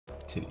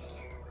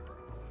titties.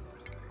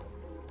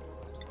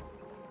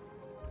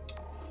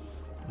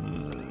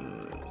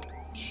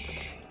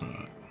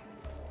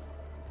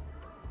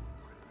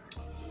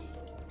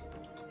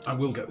 I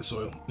will get this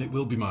oil. It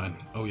will be mine.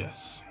 Oh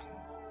yes.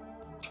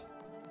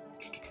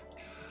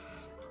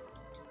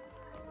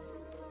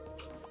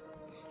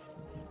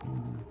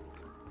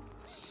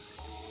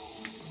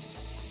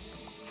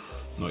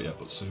 Not yet,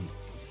 but soon.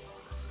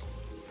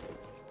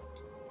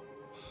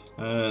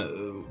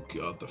 Oh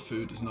god, the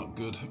food is not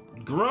good.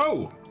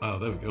 Grow! Oh,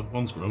 there we go.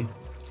 One's grown.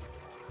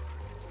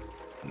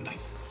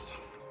 Nice.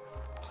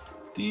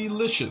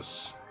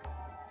 Delicious.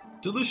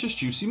 Delicious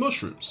juicy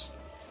mushrooms.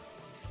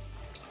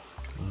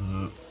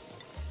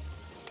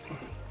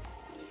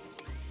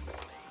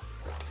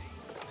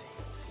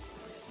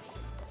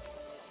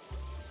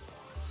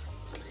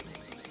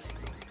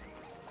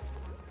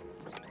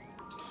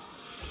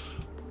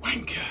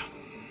 Wanker.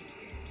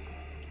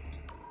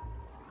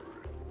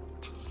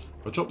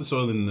 If I drop this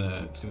oil in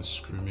there, it's going to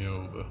screw me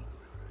over.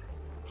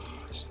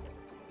 Just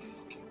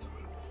fucking time.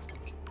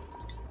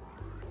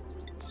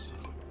 Son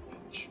of a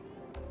bitch.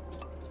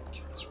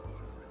 Kill this one.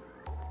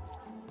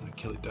 I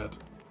kill it dead.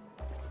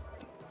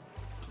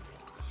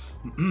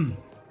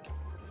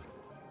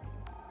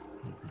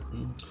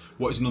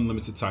 What is an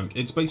unlimited tank?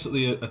 It's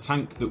basically a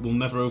tank that will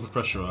never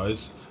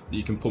overpressurize, that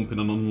you can pump in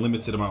an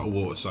unlimited amount of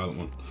water, silent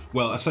one.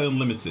 Well, I say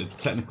unlimited,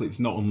 technically it's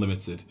not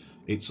unlimited.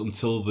 It's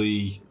until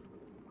the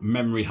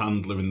memory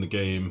handler in the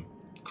game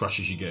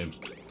crashes your game,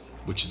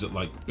 which is at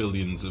like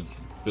billions of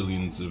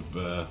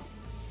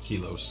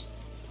kilos.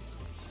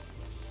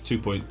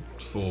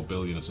 2.4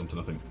 billion or something,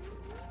 I think.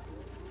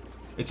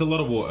 It's a lot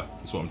of water,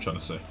 is what I'm trying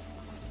to say.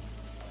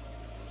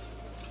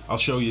 I'll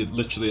show you,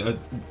 literally,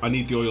 I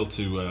need the oil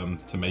to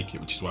make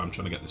it, which is why I'm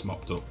trying to get this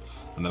mopped up.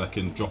 And then I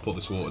can drop all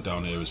this water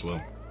down here as well.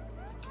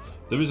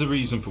 There is a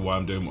reason for why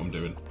I'm doing what I'm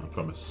doing, I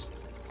promise.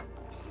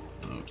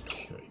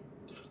 Okay.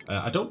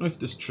 I don't know if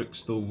this trick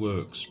still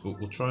works, but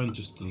we'll try and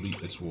just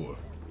delete this water.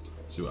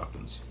 See what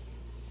happens.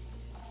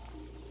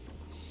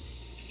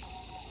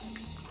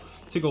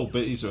 Tig old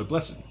bitties are a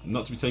blessing,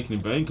 not to be taken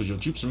in vain because your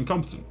dupes are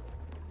incompetent.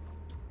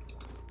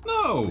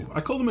 No!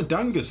 I call them a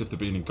dangus if they're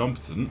being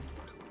incompetent.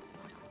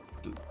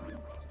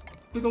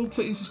 Big old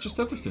titties is just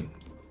everything.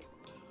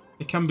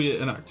 It can be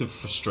an act of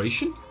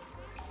frustration.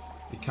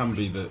 It can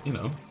be that, you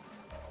know,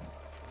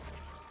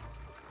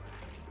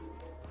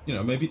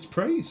 maybe it's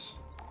praise.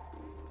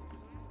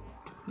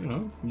 You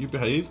know, you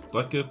behave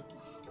like a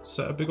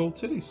set of big old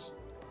titties.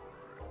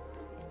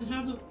 And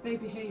how do they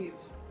behave?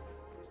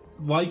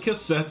 Like a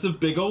set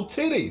of big old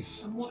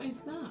titties. And what is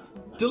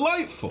that?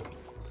 Delightful.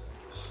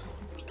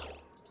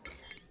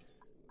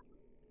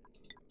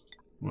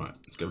 Right,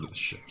 let's get rid of this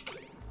shit.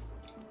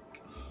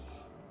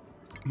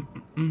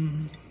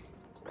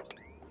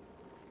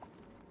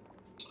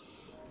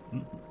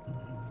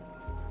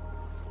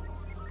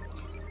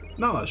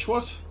 Now that's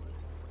what?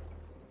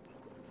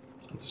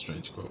 That's a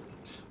strange quote.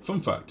 Fun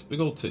fact, big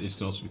old titties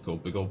can also be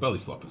called big old belly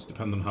floppers,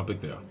 depending on how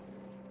big they are.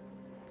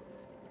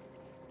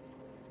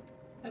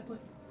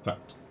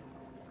 Fact.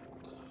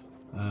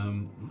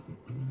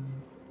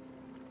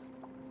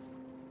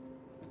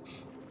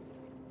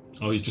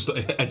 Oh, you just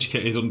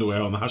educated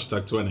underwear on the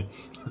hashtag 20.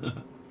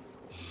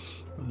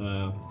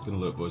 Gonna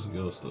look, boys and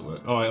girls, still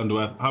work. Alright,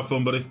 underwear. Have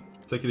fun, buddy.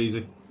 Take it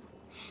easy.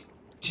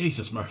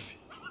 Jesus, Murphy.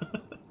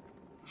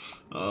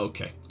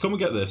 Okay, come and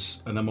get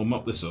this, and then we'll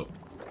mop this up.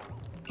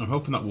 I'm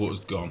hoping that water's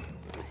gone.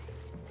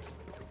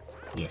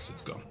 Yes,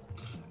 it's gone.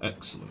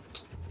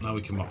 Excellent. Now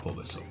we can mop all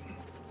this up.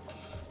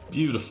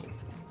 Beautiful.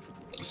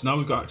 So now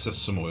we've got access to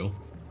some oil,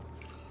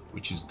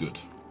 which is good.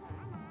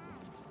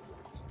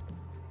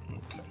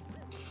 Okay.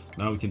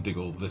 Now we can dig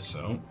all this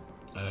out.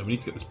 We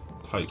need to get this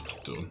pipe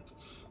done.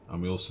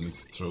 And we also need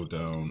to throw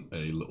down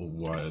a little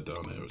wire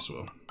down here as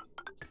well.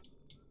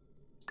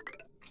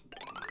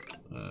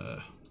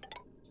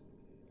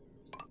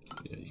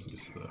 Yeah, you can get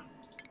to there.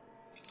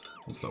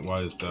 Once that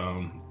wire's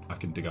down, I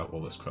can dig out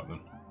all this crap then.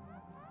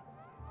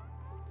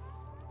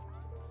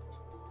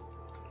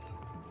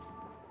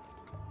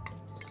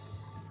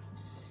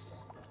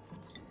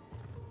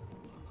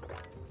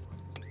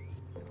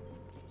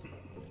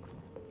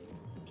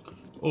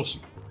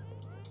 Awesome.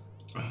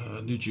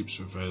 New dupes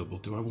are available.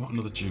 Do I want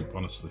another dupe,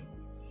 honestly?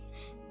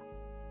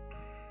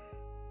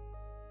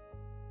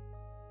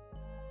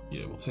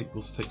 Yeah, we'll take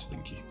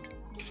Stinky.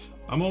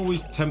 I'm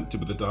always tempted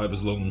with the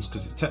diver's lungs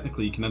because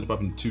technically you can end up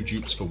having 2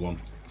 dupes for 1.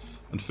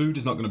 And food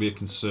is not going to be a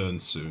concern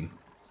soon.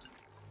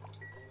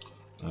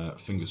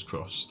 Fingers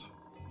crossed.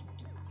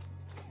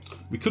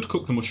 We could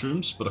cook the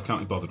mushrooms, but I can't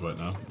be bothered right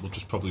now. We'll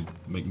just probably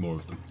make more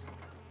of them.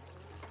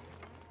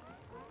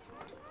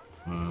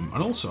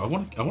 And also, I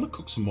want to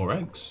cook some more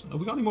eggs. Have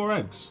we got any more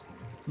eggs?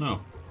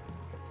 No.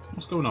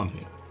 What's going on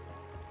here?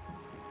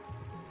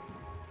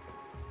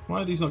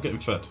 Why are these not getting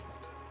fed?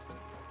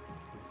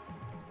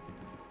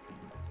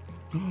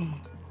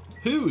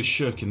 Who is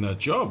shirking their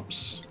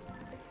jobs?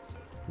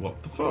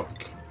 What the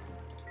fuck?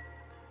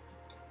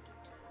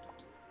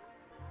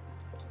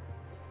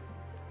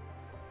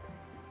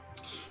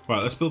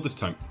 Right, let's build this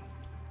tank.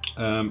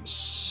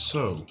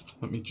 So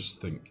let me just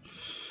think.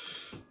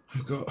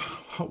 I've got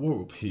hot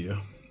water up here.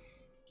 I'm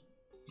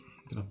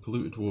gonna have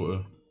polluted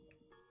water.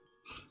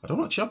 I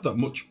don't actually have that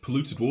much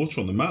polluted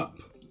water on the map,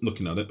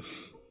 looking at it.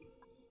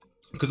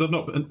 Because I've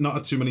not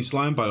had too many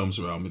slime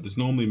biomes around me. There's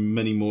normally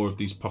many more of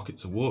these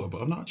pockets of water,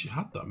 but I've not actually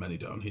had that many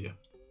down here.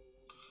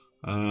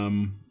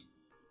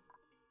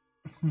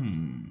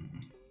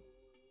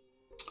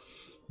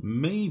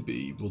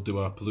 Maybe we'll do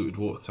our polluted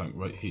water tank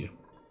right here.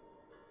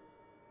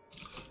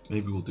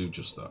 Maybe we'll do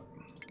just that.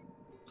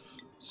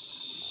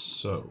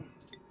 So,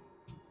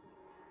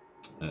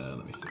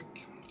 let me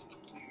think.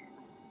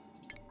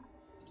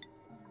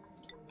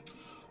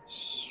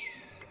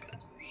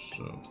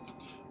 So,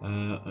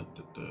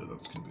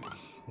 that's going to be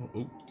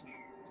oh.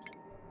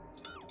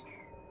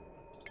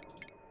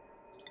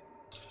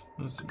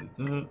 That's a bit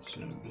that, that's a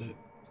bit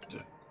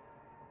that.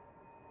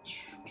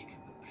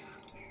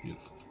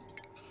 Beautiful.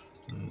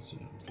 That's a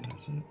bit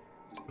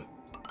but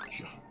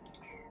yeah.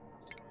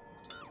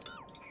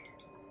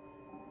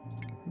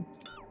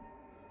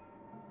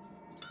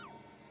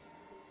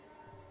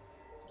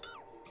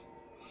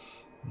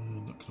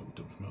 And that can all be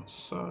done from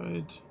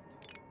outside.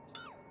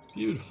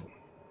 Beautiful.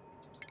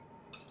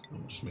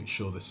 I'll just make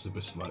sure this is a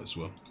bit light as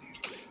well.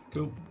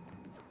 Cool.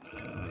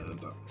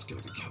 That's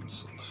going to be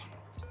cancelled.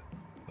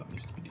 That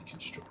needs to be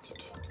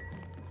deconstructed.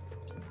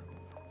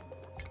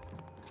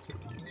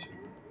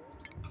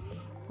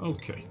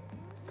 Okay.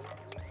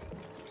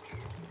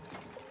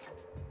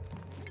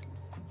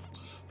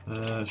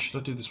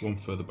 Should I do this one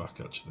further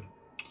back, actually?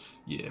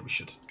 Yeah, we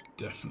should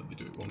definitely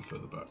do it one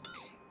further back.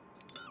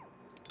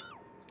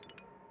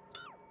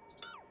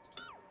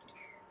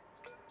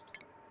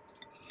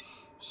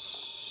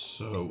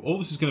 So, all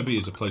this is going to be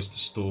is a place to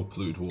store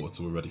polluted water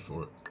till we're ready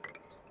for it.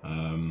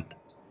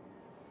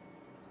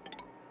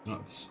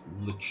 That's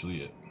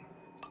literally it.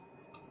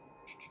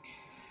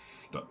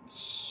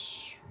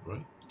 That's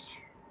right.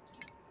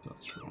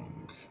 That's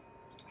wrong.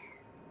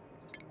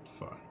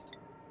 Fine.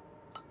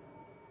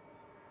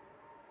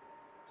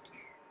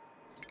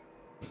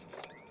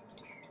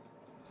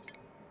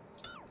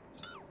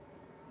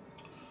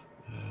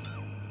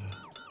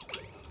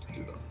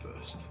 Do that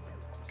first.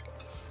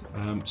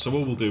 So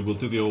what we'll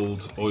do the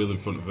old oil in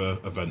front of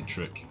a vent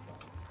trick.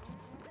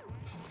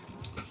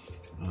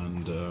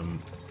 And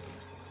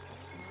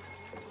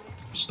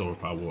store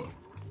up our water.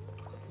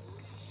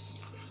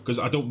 Because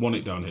I don't want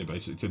it down here,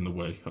 basically. It's in the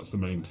way. That's the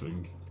main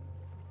thing.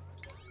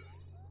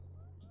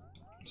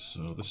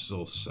 So this is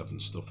all 7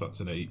 stuff. That's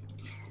an 8.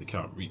 They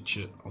can't reach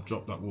it. I'll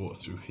drop that water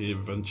through here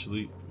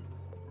eventually.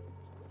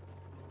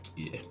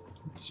 Yeah,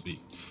 sweet.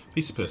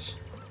 Piece of piss.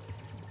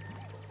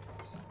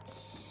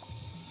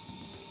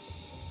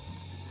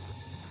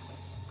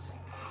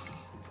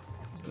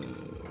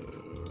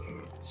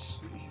 Let's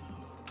see.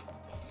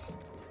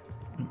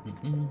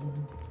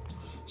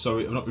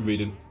 Sorry, I've not been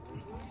reading.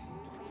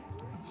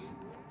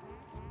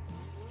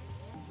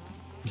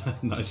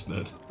 Nice,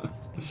 nerd.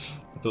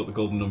 I thought the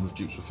golden number of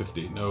dupes were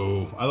 15.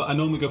 No, I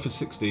normally go for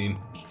 16.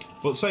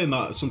 But saying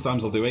that,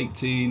 sometimes I'll do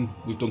 18.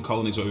 We've done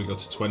colonies where we go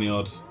to 20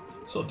 odd.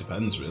 Sort of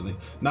depends, really.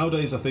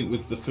 Nowadays, I think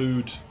with the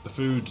food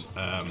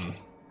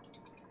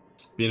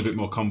being a bit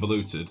more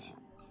convoluted,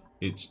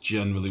 it's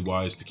generally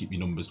wise to keep your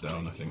numbers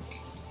down, I think.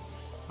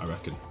 I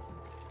reckon.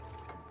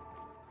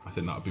 I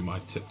think that would be my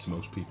tip to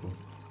most people.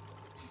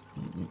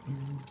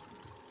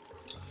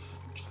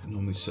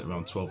 Normally sit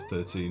around 12,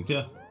 13.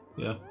 Yeah,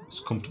 it's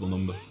a comfortable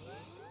number.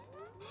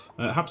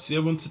 Happy to see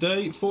everyone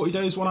today. 40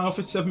 days, 1 hour,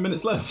 57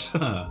 minutes left.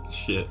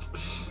 Shit.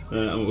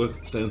 I'm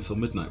working today until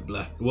midnight.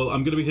 Blah. Well,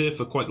 I'm going to be here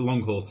for quite a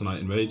long haul tonight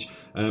in Rage.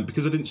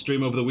 Because I didn't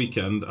stream over the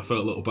weekend, I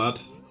felt a little bad.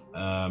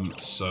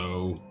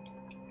 So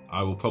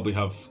I will probably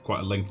have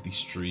quite a lengthy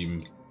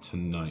stream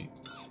tonight.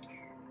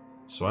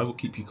 So I will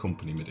keep you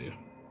company, my dear,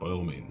 by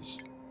all means.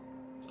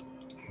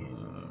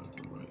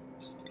 Right.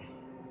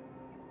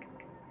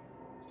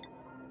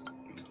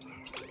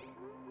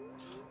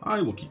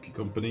 I will keep you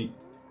company.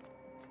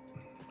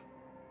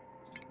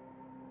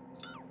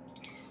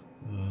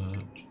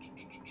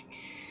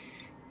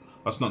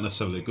 That's not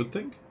necessarily a good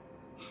thing.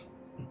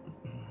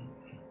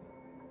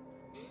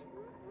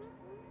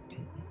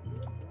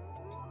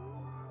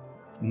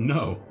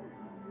 No.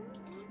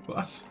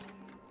 What?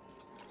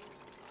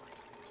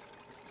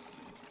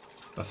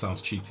 That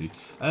sounds cheaty.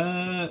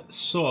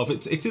 Sort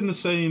of. It's in the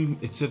same.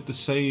 It's of the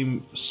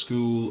same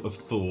school of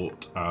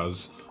thought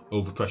as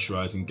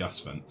overpressurizing gas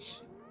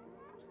vents.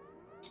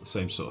 The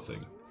same sort of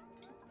thing.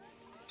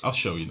 I'll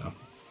show you now.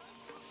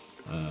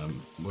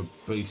 We're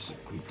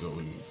basically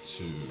going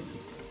to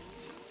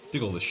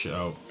dig all this shit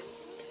out.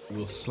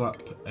 We'll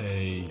slap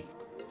a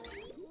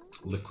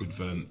liquid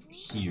vent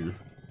here.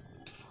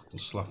 We'll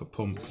slap a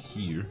pump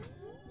here.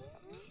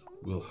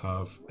 We'll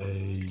have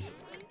a...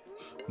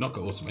 Not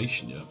got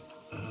automation yet.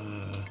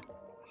 I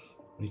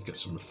need to get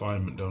some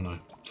refinement, don't I?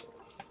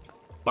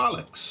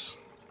 Bollocks!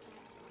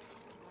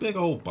 Big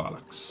old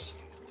bollocks.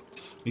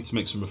 Need to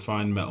make some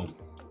refined metal.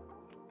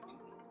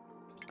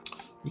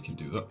 We can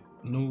do that.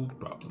 No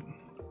problem.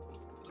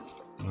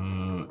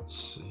 Let's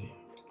see.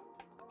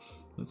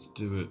 Let's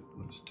do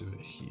it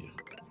here.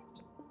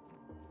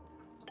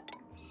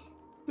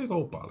 Big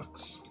old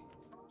bollocks.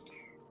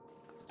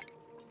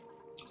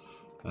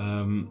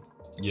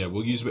 Yeah,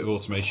 we'll use a bit of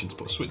automation to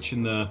put a switch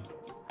in there,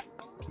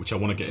 which I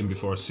want to get in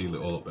before I seal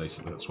it all up,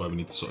 basically. That's why we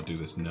need to sort of do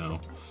this now.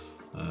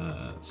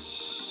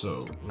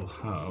 So we'll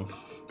have...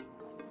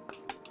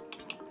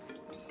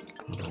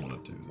 I don't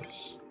want to do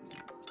this.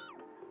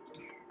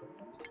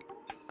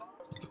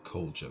 The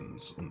coal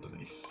gens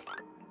underneath.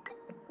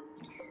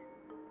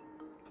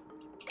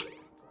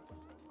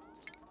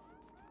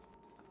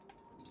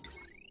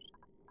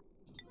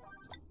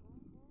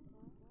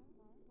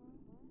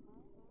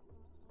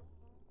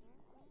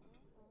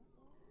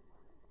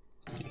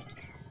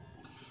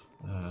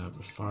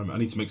 Refinement. I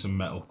need to make some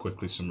metal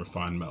quickly, some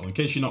refined metal. In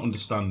case you're not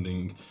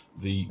understanding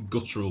the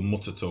guttural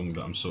mutter tongue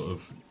that I'm sort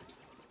of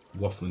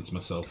waffling to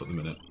myself at the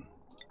minute,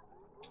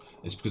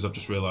 it's because I've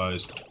just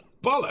realised,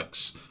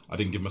 bollocks! I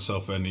didn't give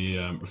myself any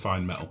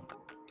refined metal.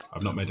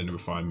 I've not made any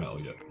refined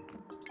metal yet,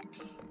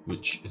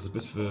 which is a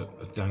bit of a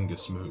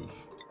dangerous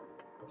move.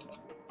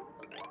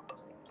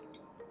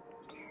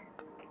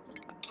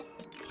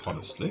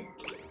 Honestly.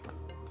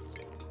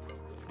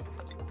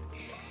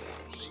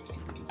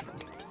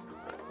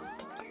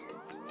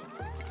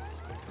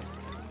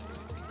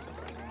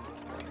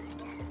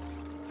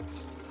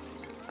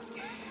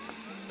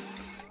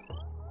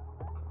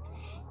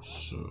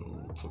 So,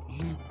 put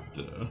you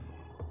there.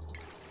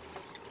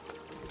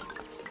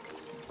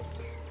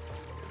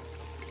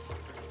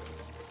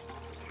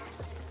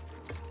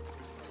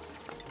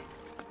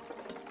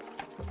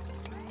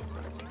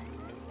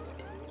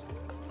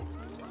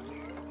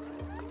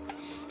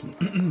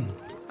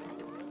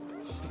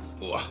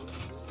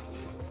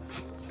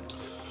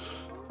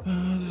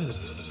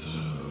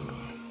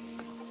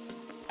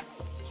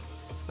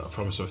 Is that a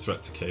promise or a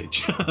threat to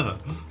Cage? A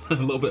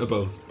little bit of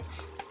both.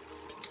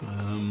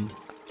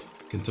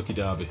 Kentucky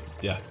Derby.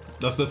 Yeah,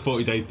 that's the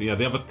 40-day thing. Yeah,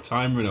 they have a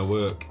timer in her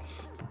work.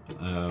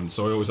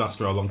 So I always ask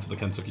her how long to the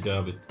Kentucky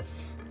Derby.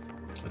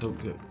 I don't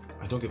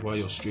get why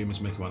your stream is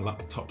making my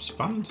laptop's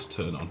fans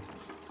turn on.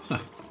 Huh.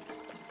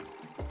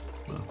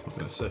 Well, what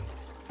can I say?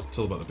 It's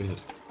all about the beard.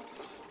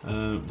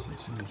 Are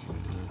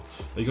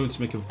you going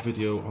to make a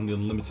video on the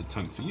unlimited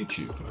tank for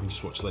YouTube? I can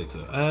just watch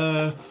later.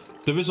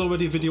 There is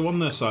already a video on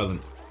there,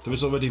 Silent. There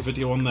is already a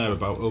video on there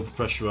about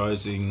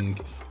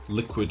overpressurizing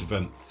liquid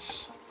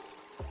vents.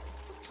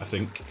 I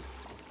think.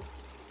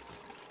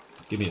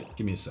 Give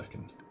me a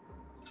second.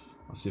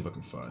 I'll see if I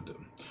can find it.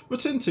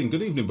 Rotinting,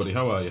 good evening, buddy.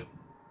 How are you?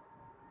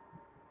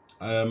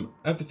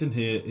 Everything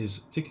here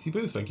is tickety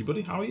boo. Thank you,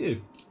 buddy. How are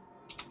you?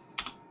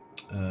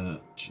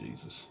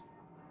 Jesus.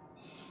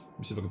 Let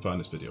me see if I can find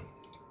this video.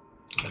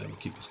 We'll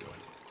keep this going.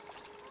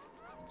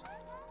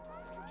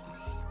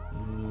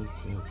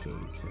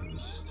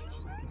 Playlist.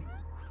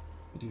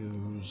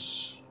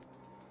 Videos.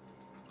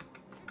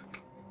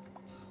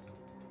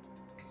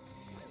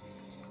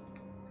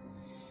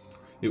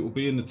 It will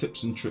be in the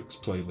tips and tricks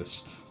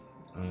playlist.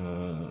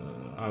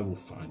 I will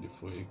find it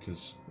for you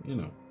because, you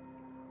know,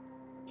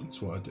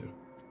 that's what I do.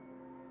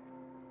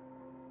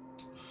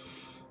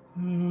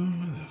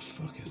 Where the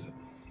fuck is it?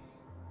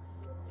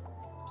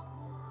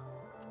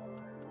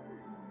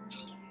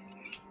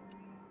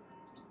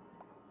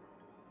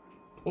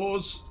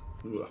 Pause.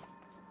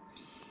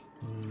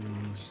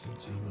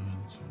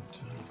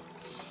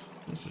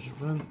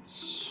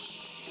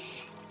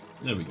 Events.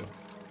 There we go.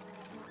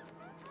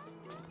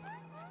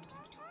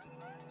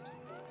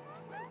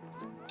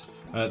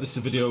 This is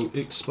a video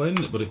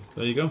explaining it, buddy.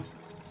 There you go.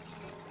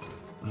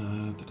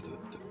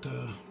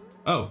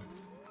 Oh,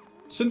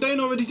 Sindane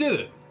already did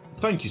it.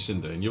 Thank you,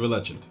 Sindane. You're a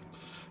legend.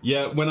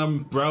 Yeah, when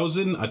I'm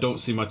browsing, I don't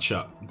see my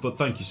chat, but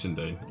thank you,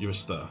 Sindane. You're a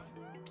star.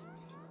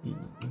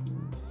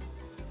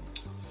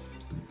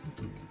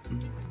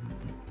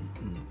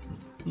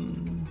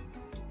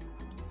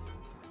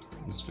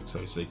 Let's fix how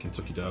you say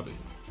Kentucky Derby.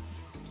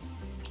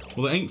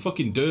 Well, it ain't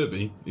fucking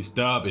Derby, it's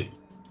Derby.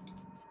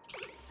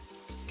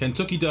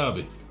 Kentucky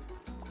Derby.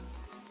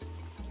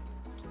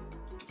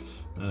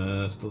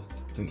 Still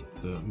think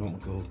the molten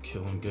gold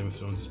kill on Game of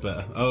Thrones is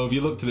better. Oh, have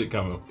you looked at it,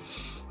 Camo?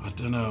 I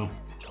don't know.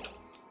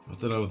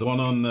 The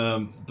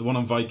one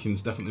on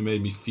Vikings definitely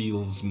made me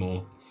feels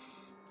more.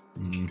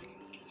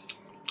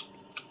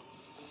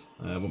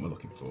 What am I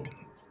looking for?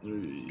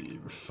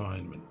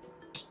 Refinement.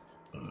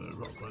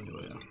 Rock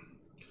granulator.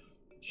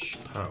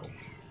 Pow.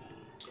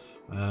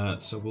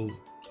 So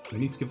we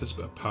need to give this a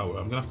bit of power.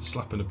 I'm gonna have to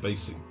slap in a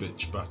basic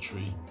bitch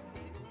battery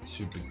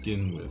to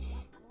begin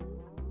with,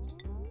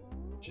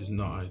 which is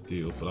not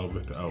ideal, but I'll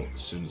rip it out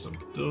as soon as I'm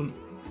done.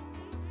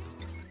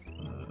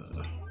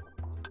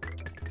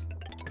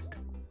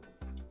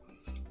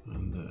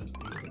 And then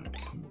you're gonna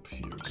come up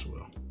here as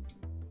well.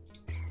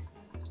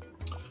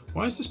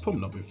 Why has this pump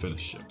not been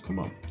finished yet? Come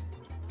on.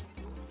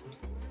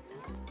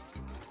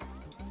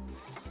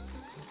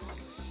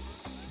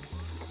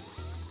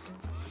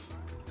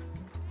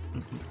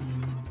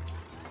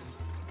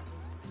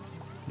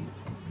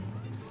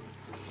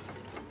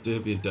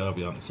 Derby and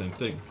Derby aren't the same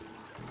thing.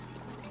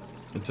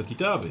 Kentucky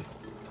Derby.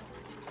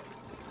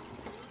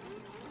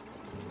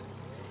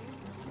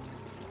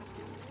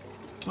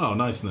 Oh,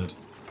 nice, nerd.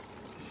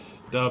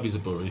 Derby's a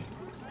bury.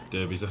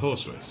 Derby's a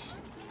horse race.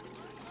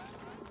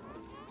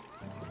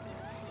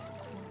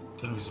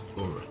 Derby's a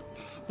borough.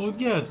 Well,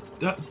 yeah,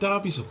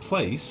 Derby's a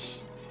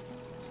place,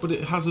 but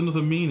it has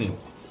another meaning.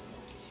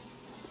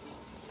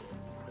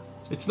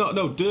 It's not.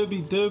 No, Derby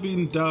and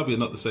Derby are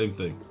not the same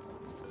thing.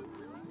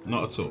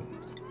 Not at all.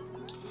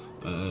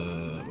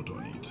 What do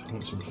I need? I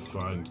want some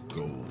refined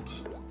gold.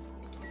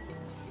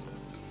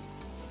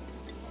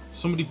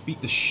 Somebody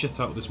beat the shit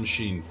out of this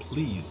machine,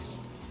 please.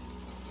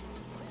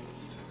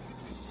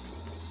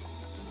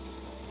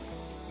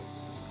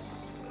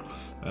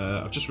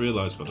 I've just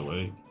realised, by the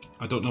way,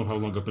 I don't know how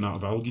long I've been out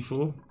of algae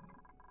for,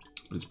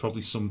 but it's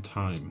probably some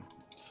time.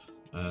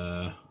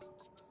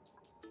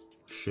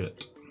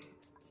 Shit.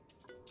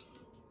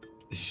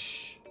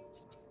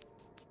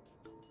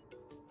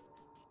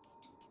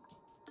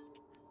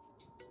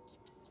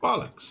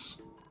 Bollocks.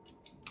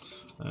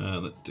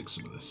 Let's dig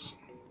some of this.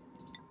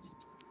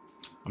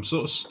 I'm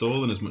sort of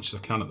stalling as much as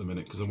I can at the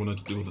minute because I want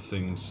to do other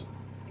things.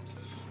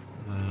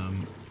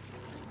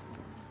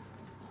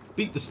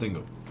 Beat this thing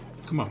up.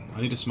 Come on,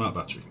 I need a smart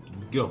battery.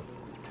 Go.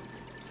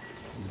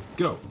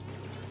 Go.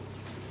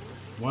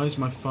 Why is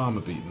my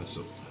farmer beating this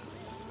up?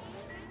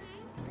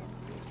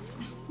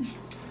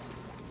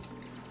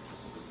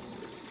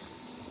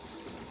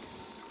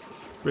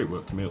 Great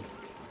work, Camille.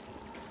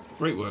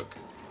 Great work.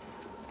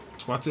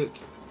 Twat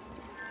it.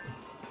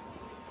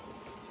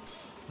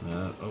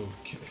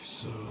 Okay,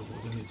 so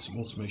we're gonna need some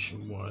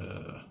automation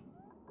wire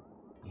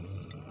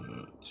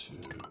to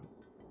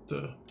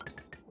there.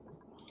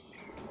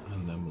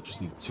 And then we'll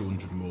just need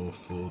 200 more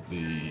for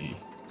the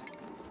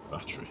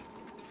battery.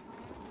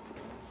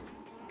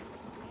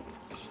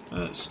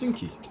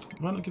 Stinky,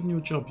 am I not giving you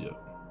a job yet?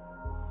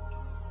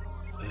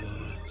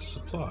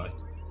 Supply.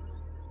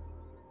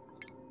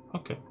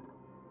 Okay.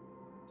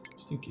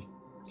 Stinky.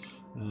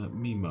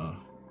 Mima.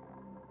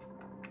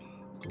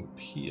 Go up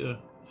here.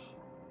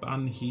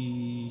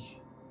 Banhi.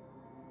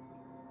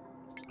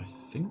 I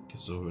think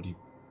has already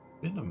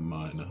been a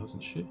miner,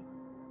 hasn't she?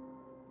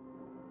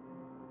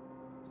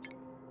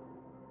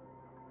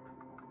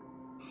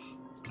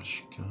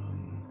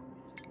 Ashkan.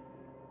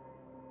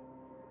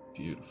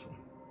 Beautiful.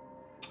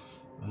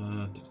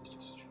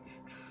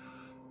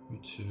 You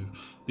two.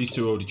 These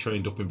two are already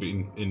trained up in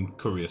being in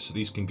courier, so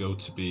these can go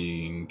to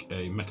being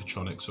a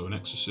mechatronics or an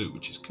exosuit,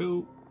 which is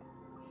cool.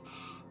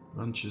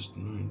 Ranchers.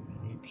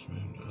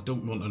 I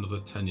don't want another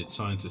tenured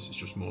scientist, it's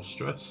just more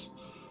stress.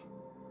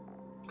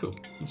 Cool,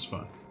 that's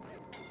fine.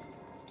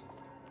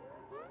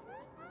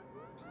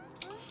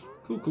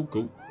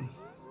 Cool.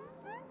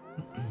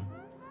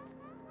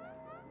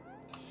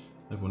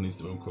 Everyone needs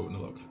their own quote in the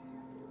log.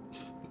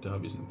 But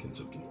Derby's in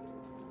Kentucky.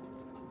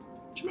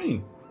 What do you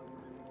mean?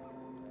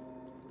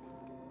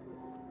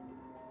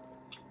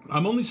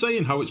 I'm only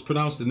saying how it's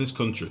pronounced in this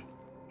country.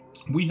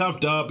 We have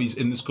derbies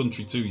in this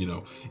country too, you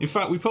know. In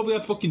fact, we probably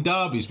had fucking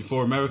derbies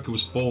before America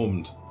was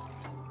formed.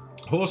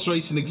 Horse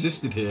racing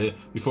existed here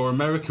before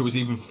America was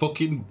even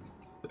fucking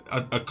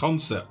a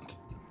concept.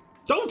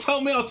 Don't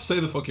tell me how to say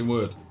the fucking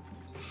word.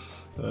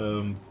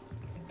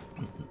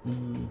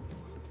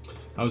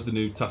 How's the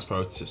new task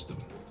priority system?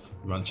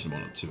 Ranching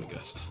them on up too, I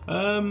guess.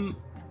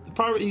 The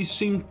priorities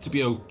seem to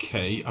be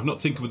okay. I've not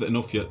tinkered with it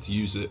enough yet to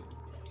use it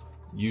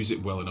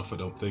well enough, I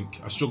don't think.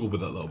 I struggled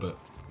with that a little bit.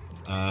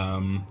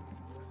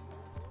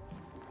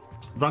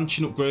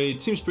 Ranching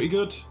upgrade seems pretty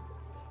good.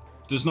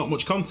 There's not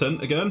much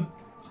content again,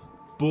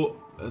 but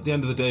at the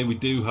end of the day we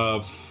do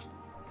have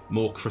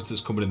more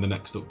critters coming in the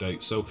next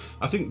update. So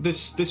I think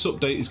this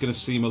update is going to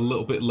seem a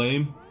little bit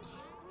lame,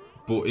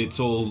 but it's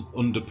all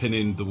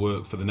underpinning the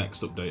work for the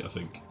next update, I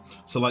think.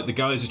 So like the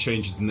geyser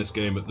changes in this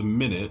game at the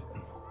minute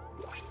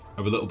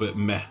are a little bit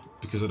meh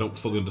because I don't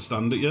fully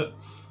understand it yet.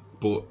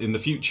 But in the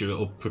future,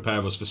 it'll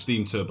prepare us for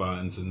steam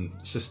turbines and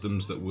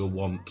systems that we'll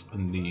want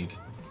and need.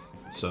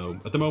 So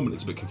at the moment,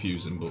 it's a bit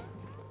confusing, but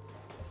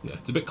yeah,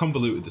 it's a bit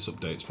convoluted. This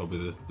update is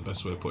probably the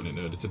best way of putting it,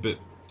 nerd. It's a bit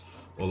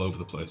all over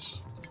the place.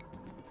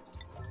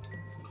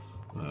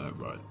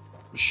 Right,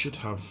 we should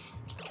have.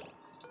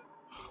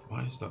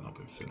 Why has that not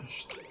been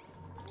finished?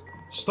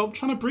 Stop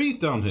trying to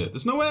breathe down here.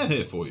 There's no air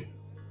here for you.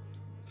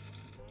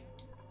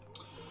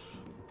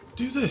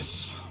 Do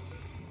this.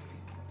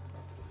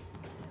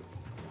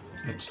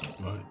 Excellent,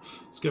 right.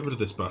 Let's get rid of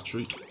this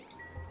battery.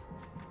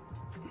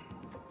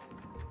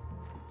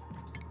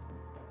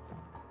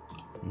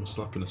 And we'll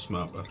slap in a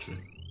smart battery.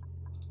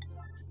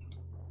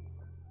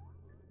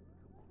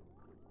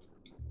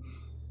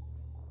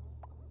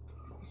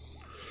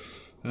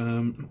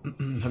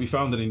 Have you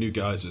found any new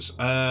geysers?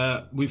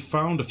 We've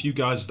found a few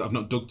geysers that I've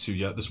not dug to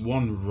yet. There's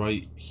one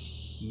right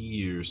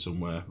here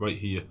somewhere, right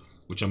here,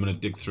 which I'm going to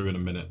dig through in a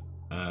minute.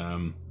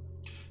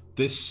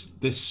 This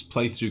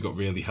playthrough got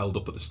really held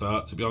up at the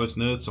start, to be honest,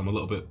 nerd. So I'm a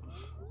little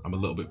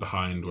bit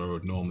behind where I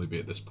would normally be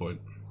at this point.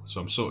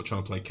 So I'm sort of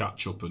trying to play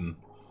catch up and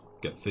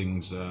get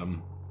things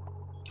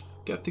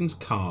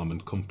calm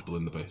and comfortable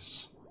in the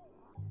base.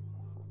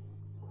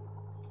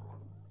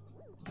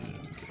 There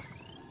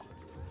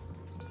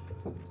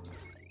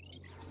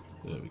we go.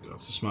 There we go.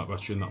 That's a smart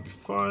battery, and that'll be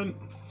fine.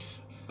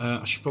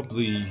 I should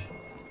probably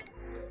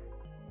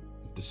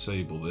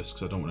disable this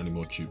because I don't want any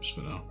more tubes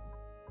for now.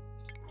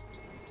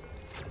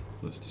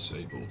 Let's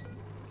disable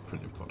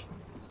printing pod.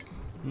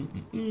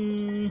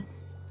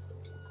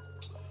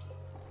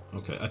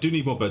 Okay, I do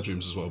need more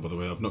bedrooms as well, by the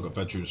way. I've not got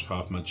bedrooms for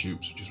half my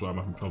tubes, which is why I'm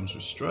having problems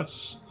with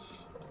stress.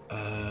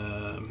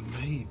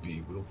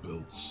 Maybe we'll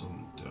build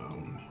some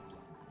down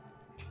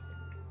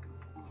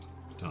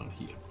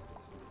here.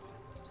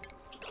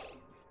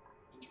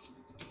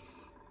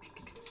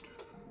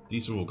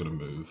 These are all going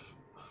to move.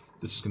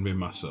 This is going to be a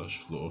massage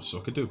floor, so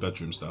I could do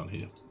bedrooms down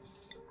here.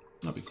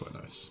 That'd be quite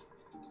nice.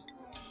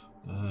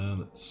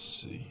 Let's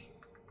see.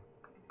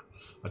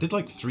 I did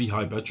like 3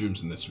 high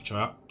bedrooms in this, which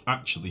I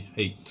actually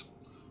hate.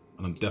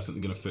 And I'm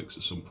definitely going to fix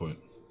at some point.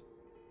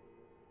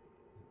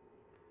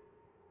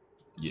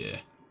 Yeah,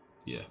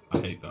 I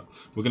hate that.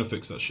 We're going to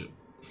fix that shit.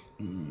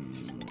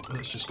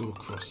 Let's just go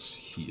across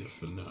here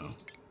for now.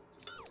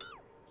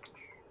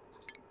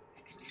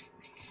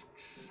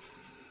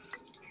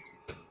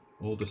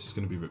 All this is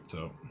going to be ripped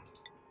out.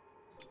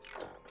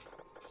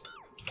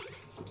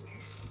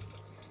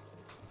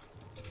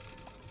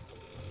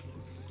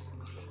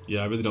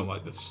 Yeah, I really don't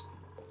like this.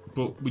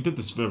 But we did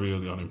this very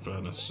early on, in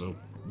fairness, so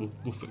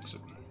we'll fix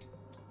it.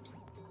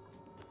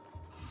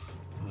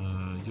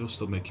 You're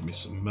still making me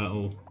some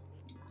metal.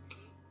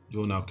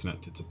 You're now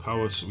connected to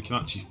power, so we can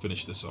actually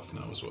finish this off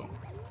now as well.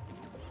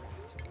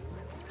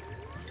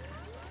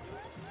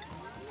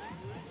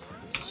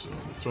 So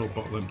we'll throw a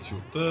bottle empty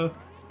up there.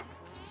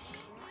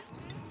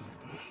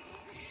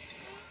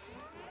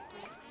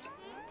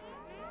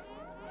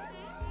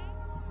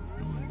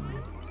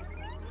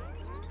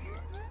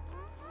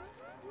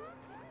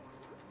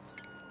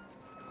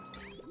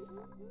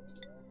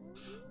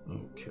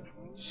 Okay,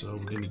 so we're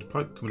going to need a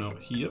pipe coming out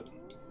here.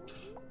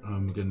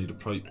 And we're going to need a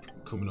pipe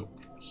coming up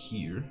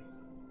here.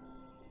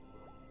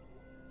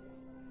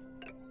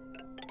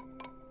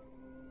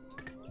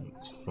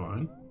 That's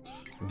fine.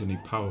 We're going to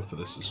need power for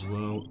this as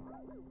well,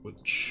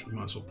 which we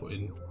might as well put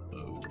in.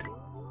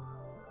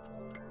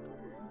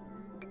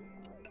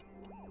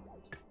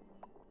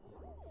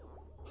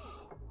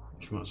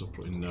 Which we might as well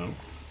put in now.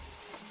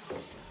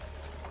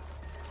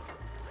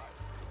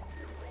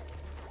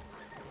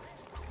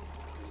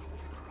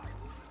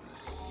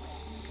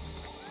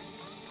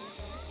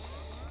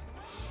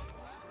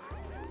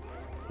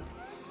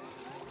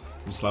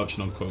 I'm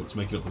slouching on quotes,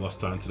 making up the last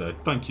time today.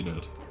 Thank you,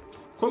 nerd.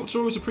 Quotes are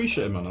always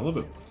appreciated, man. I love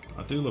it.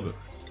 I do love it.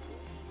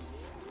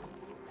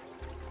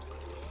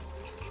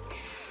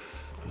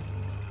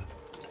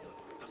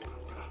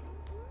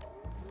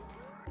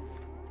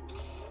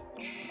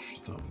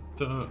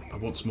 I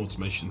want some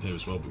automation here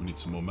as well, but we need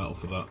some more metal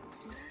for that.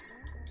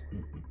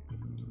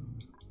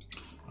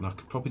 And I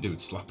could probably do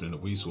with slapping in a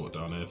Weezewater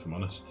down here, if I'm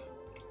honest.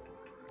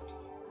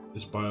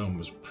 This biome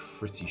was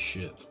pretty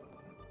shit.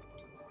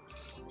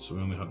 So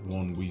we only had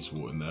one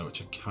Weezewater in there,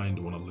 which I kind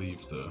of want to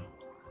leave there.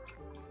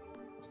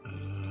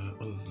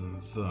 Other than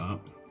that,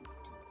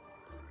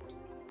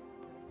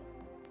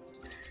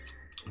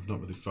 I've not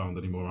really found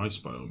any more ice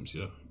biomes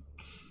yet.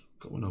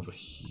 Got one over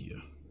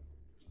here.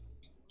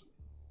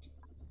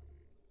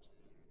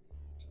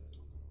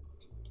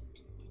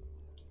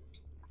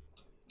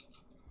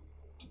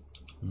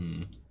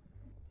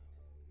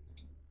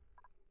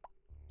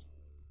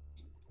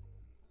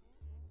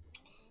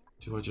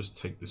 Do I just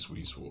take this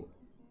Weezewater?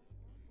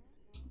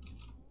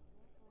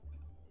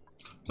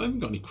 I haven't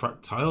got any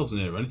cracked tiles in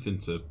here or anything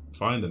to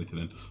find anything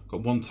in.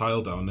 Got one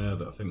tile down there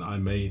that I think that I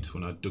made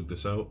when I dug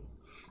this out.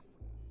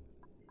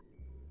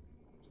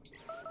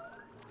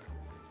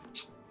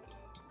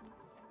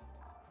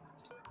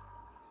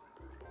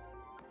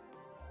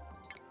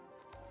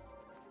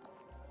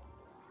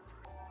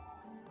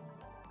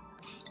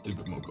 Do a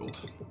bit more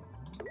gold.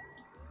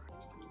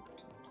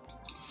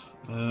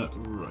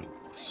 Right,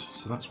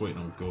 so that's waiting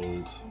on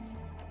gold.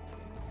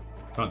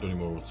 Can't do any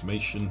more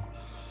automation.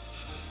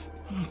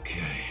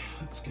 Okay,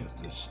 let's get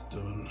this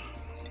done.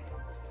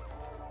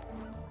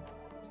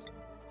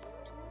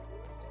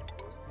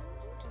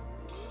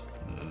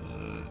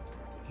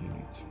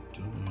 Unit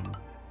done.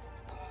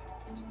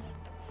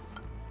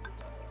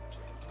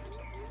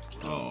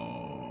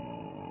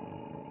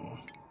 Oh,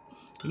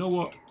 you know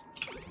what?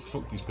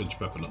 Fuck these pinch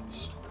pepper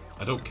nuts.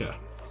 I don't care.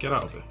 Get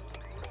out of here.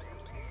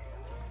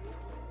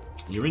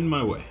 You're in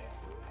my way.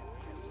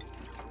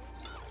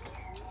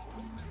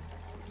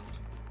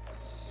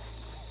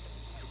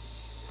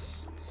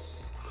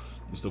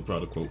 I'm still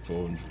proud of quote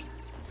 400.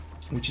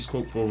 Which is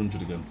quote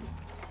 400 again?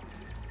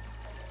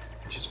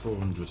 Which is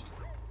 400?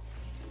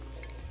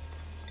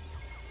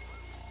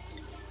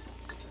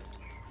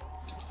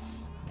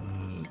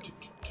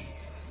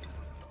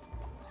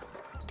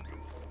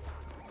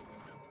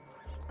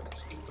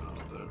 Let's get that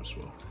out there as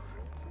well.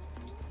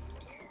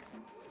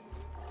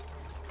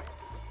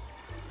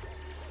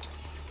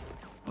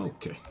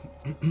 Okay.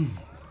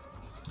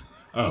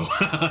 Oh.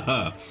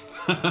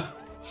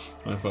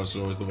 My thoughts are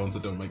always the ones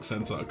that don't make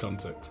sense out of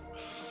context.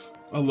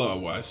 A lot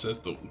of what I said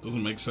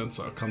doesn't make sense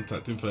out of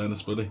context, in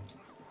fairness, buddy.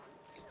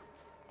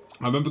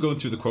 I remember going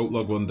through the quote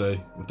log one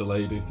day with the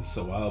lady. This is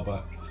a while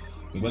back.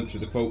 We went through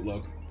the quote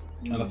log,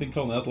 and I think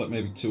I only had like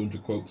maybe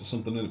 200 quotes or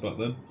something in it back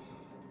then.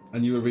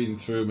 And you were reading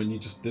through them, and you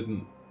just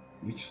didn't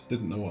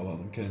know what a lot of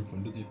them came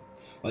from, did you?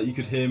 Like you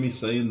could hear me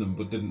saying them,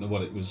 but didn't know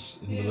what it was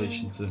in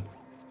relation to.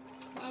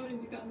 How many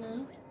have you got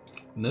now?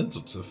 Ned's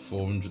up to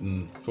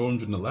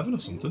 411 or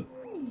something.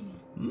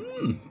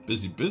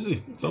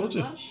 Busy. Told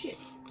you. Shit.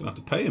 Gonna have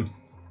to pay him.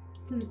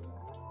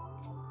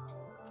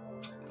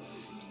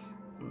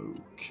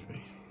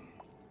 Okay.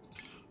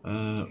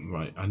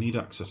 Right, I need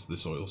access to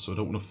this oil, so I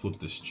don't want to flood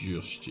this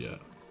just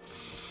yet.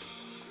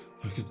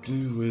 I could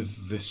do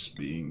with this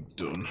being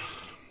done.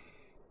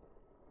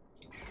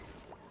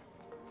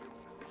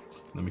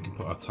 Then we can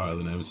put our tile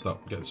in there and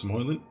start getting some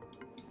oil in.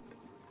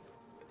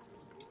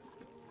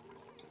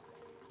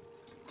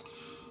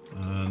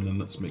 And then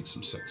let's make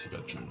some sexy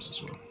bedrooms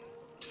as well.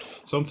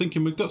 So I'm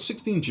thinking we've got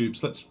 16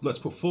 dupes. Let's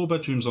put 4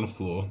 bedrooms on a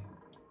floor.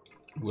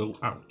 We'll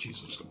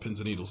jeez, I've just got pins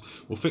and needles.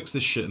 We'll fix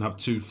this shit and have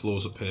 2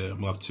 floors up here,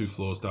 and we'll have 2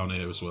 floors down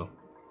here as well.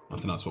 I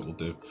think that's what we'll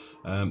do.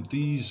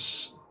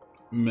 These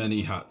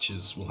many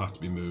hatches will have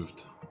to be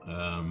moved.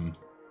 I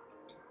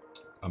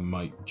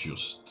might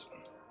just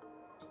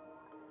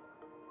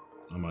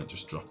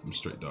drop them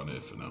straight down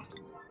here for now.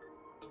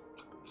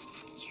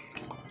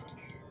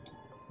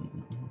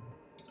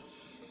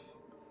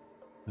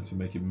 If you're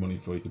making money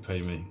for you can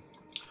pay me.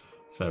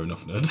 Fair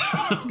enough, nerd.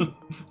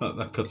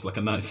 that cuts like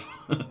a knife.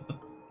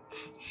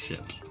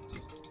 Shit.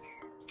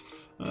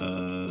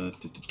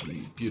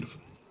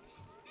 Beautiful.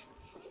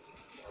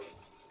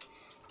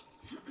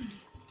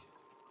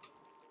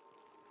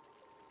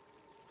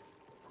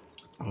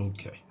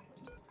 Okay.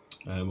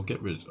 We'll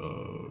get rid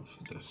of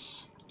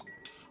this.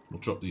 We'll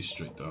drop these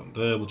straight down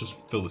there. We'll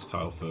just fill this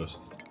tile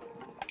first.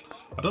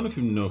 I don't know if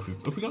you know if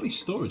we got any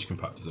storage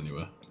compactors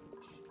anywhere.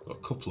 Got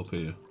a couple up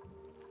here.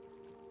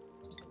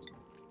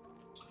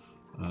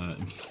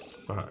 In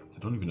fact, I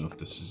don't even know if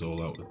this is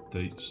all out of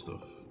date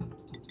stuff.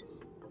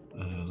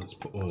 Let's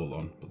put all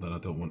on, but then I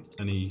don't want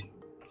any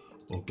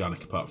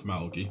organic apart from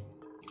algae.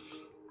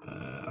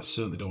 I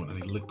certainly don't want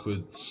any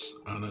liquids,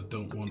 and I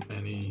don't want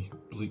any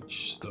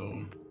bleach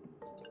stone.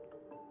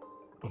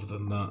 Other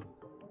than that,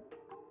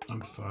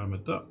 I'm fine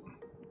with that.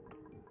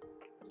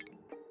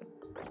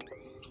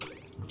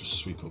 I'll just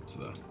sweep up to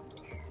there.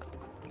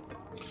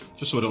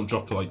 Just so I don't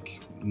drop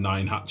like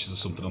 9 hatches or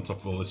something on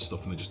top of all this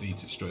stuff and they just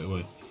eat it straight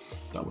away.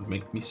 That would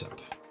make me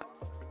sad.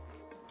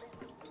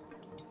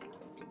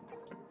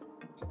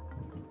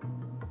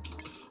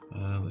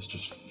 Let's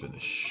just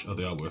finish. Oh,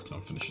 they are working on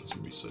finishing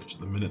some research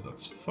at the minute.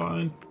 That's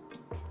fine.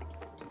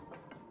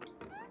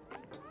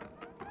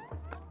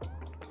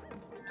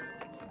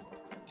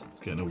 It's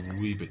getting a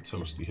wee bit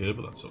toasty here,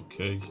 but that's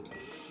okay.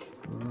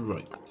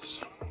 Right.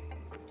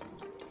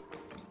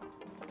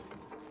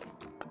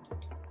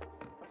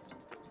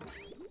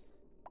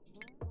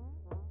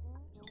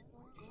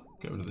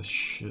 Get rid of this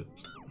shit.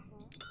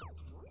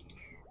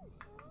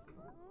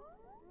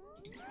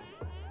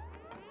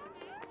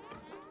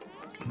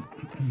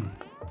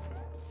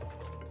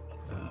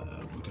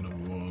 We're gonna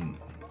want.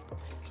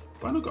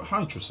 Have I not got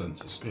hydro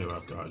sensors? Here,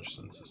 I've got hydro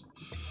sensors.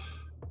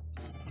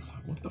 I was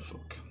like, what the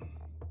fuck?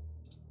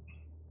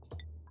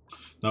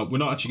 Now, we're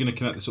not actually going to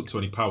connect this up to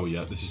any power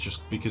yet. This is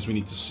just because we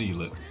need to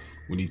seal it.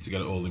 We need to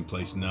get it all in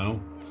place now.